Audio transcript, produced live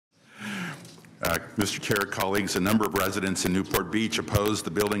Mr. Chair, colleagues, a number of residents in Newport Beach opposed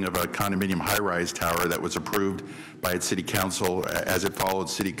the building of a condominium high-rise tower that was approved by its City Council as it followed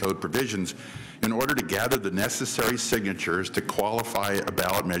City Code provisions. In order to gather the necessary signatures to qualify a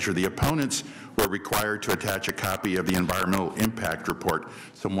ballot measure, the opponents were required to attach a copy of the environmental impact report,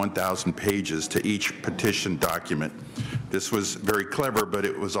 some 1,000 pages, to each petition document. This was very clever, but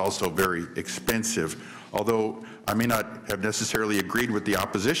it was also very expensive. Although I may not have necessarily agreed with the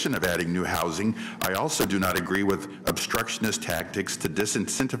opposition of adding new housing, I also do not agree with obstructionist tactics to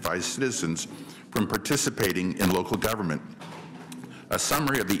disincentivize citizens from participating in local government. A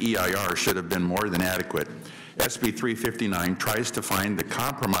summary of the EIR should have been more than adequate. SB 359 tries to find the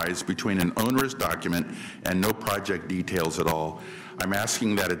compromise between an onerous document and no project details at all. I'm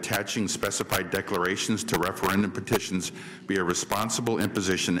asking that attaching specified declarations to referendum petitions be a responsible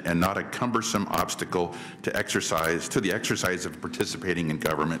imposition and not a cumbersome obstacle to the exercise of participating in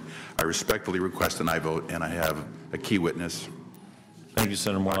government. I respectfully request an aye vote, and I have a key witness. Thank you,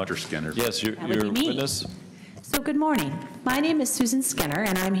 Senator Morlock. Dr. Skinner. Yes, your witness. So good morning. My name is Susan Skinner,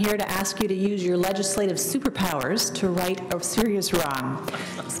 and I'm here to ask you to use your legislative superpowers to right a serious wrong.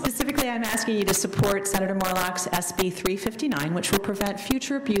 Specifically, I'm asking you to support Senator Morlock's SB 359, which will prevent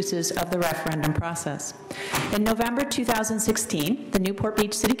future abuses of the referendum process. In November 2016, the Newport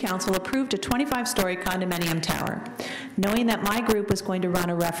Beach City Council approved a 25-story condominium tower. Knowing that my group was going to run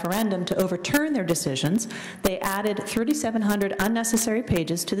a referendum to overturn their decisions, they added 3,700 unnecessary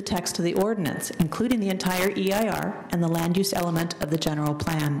pages to the text of the ordinance, including the entire EIR and the land use element of the general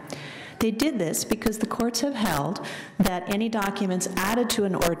plan. They did this because the courts have held that any documents added to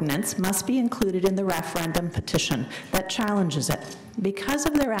an ordinance must be included in the referendum petition that challenges it. Because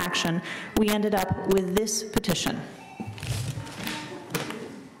of their action, we ended up with this petition.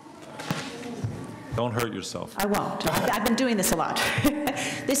 Don't hurt yourself. I won't. I've been doing this a lot.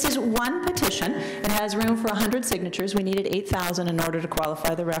 This is one petition. It has room for 100 signatures. We needed 8,000 in order to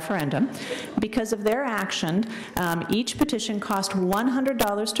qualify the referendum. Because of their action, each petition cost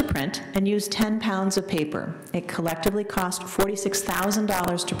 $100 to print and used 10 pounds of paper. It collectively cost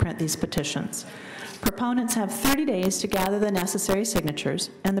 $46,000 to print these petitions. Proponents have 30 days to gather the necessary signatures,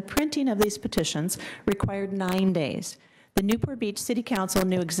 and the printing of these petitions required 9 days. The Newport Beach City Council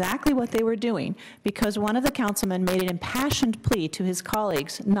knew exactly what they were doing because one of the councilmen made an impassioned plea to his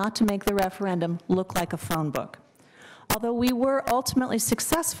colleagues not to make the referendum look like a phone book. Although we were ultimately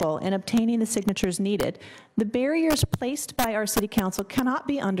successful in obtaining the signatures needed, the barriers placed by our City Council cannot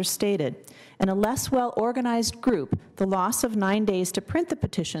be understated. In a less well-organized group, the loss of 9 days to print the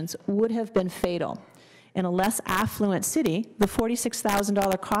petitions would have been fatal. In a less affluent city, the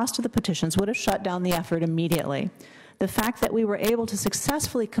 $46,000 cost of the petitions would have shut down the effort immediately. The fact that we were able to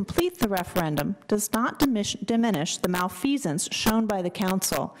successfully complete the referendum does not diminish the malfeasance shown by the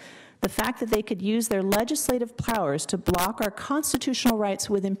council. The fact that they could use their legislative powers to block our constitutional rights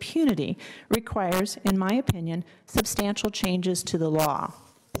with impunity requires, in my opinion, substantial changes to the law.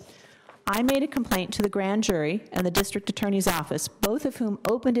 I made a complaint to the grand jury and the district attorney's office, both of whom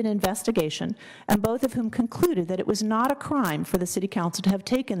opened an investigation and both of whom concluded that it was not a crime for the City Council to have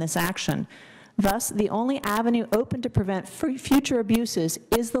taken this action. Thus, the only avenue open to prevent future abuses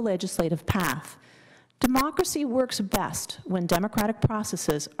is the legislative path. Democracy works best when democratic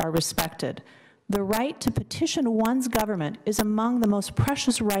processes are respected. The right to petition one's government is among the most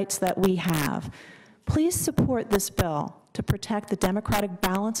precious rights that we have. Please support this bill to protect the democratic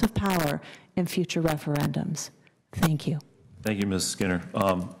balance of power in future referendums. Thank you. Thank you, Ms. Skinner.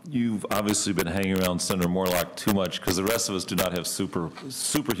 You've obviously been hanging around Senator Morlock too much because the rest of us do not have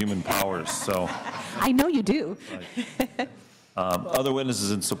superhuman powers. So I know you do. Right. Other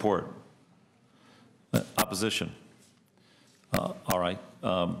witnesses in support? Opposition? All right.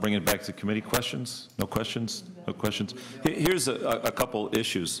 Bring it back to committee. Questions? No questions? No questions? Here's a couple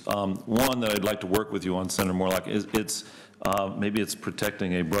issues. One that I'd like to work with you on, Senator Morlock, is maybe it's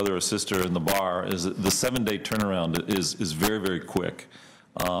protecting a brother or sister in the bar, is the 7-day turnaround is very, very quick.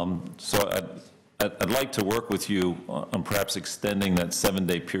 So I'd like to work with you on perhaps extending that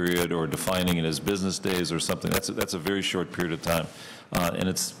 7-day period or defining it as business days or something. That's a very short period of time. And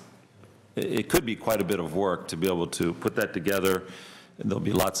it could be quite a bit of work to be able to put that together. And there'll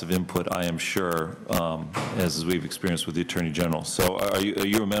be lots of input, I am sure, as we've experienced with the Attorney General. So are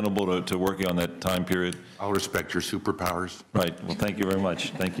you amenable to working on that time period? I'll respect your superpowers. Right. Well, thank you very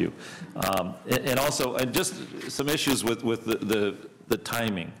much. Thank you. And also, just some issues with the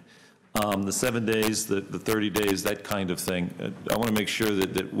timing. The 7 days, the 30 days, that kind of thing. I want to make sure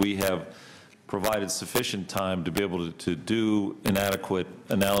that we have provided sufficient time to be able to do an adequate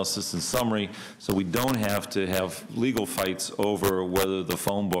analysis and summary, so we don't have to have legal fights over whether the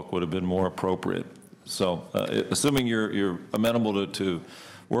phone book would have been more appropriate. So assuming you're amenable to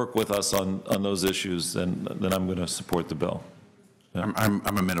work with us on those issues, then I'm going to support the bill. Yeah. I'm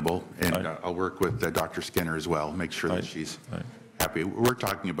amenable, and Right. I'll work with Dr. Skinner as well, make sure that Right. she's Right. happy. We're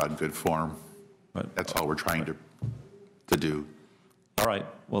talking about good form. Right. That's all we're trying to do. All right,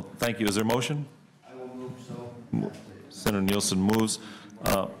 well, thank you. Is there a motion? I will move so. Senator Nielsen moves.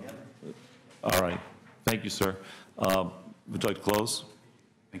 All right, thank you, sir. Would you like to close?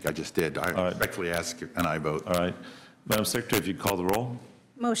 I think I just did. I right. respectfully ask an aye vote. All right. Madam Secretary, if you'd call the roll.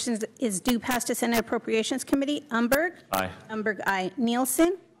 Motion is due past to Senate Appropriations Committee. Umberg. Aye. Umberg, aye.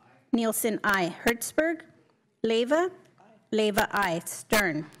 Nielsen. Nielsen, aye. Hertzberg. Leyva. Leyva, aye.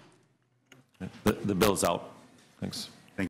 Stern. The bill's out. Thanks.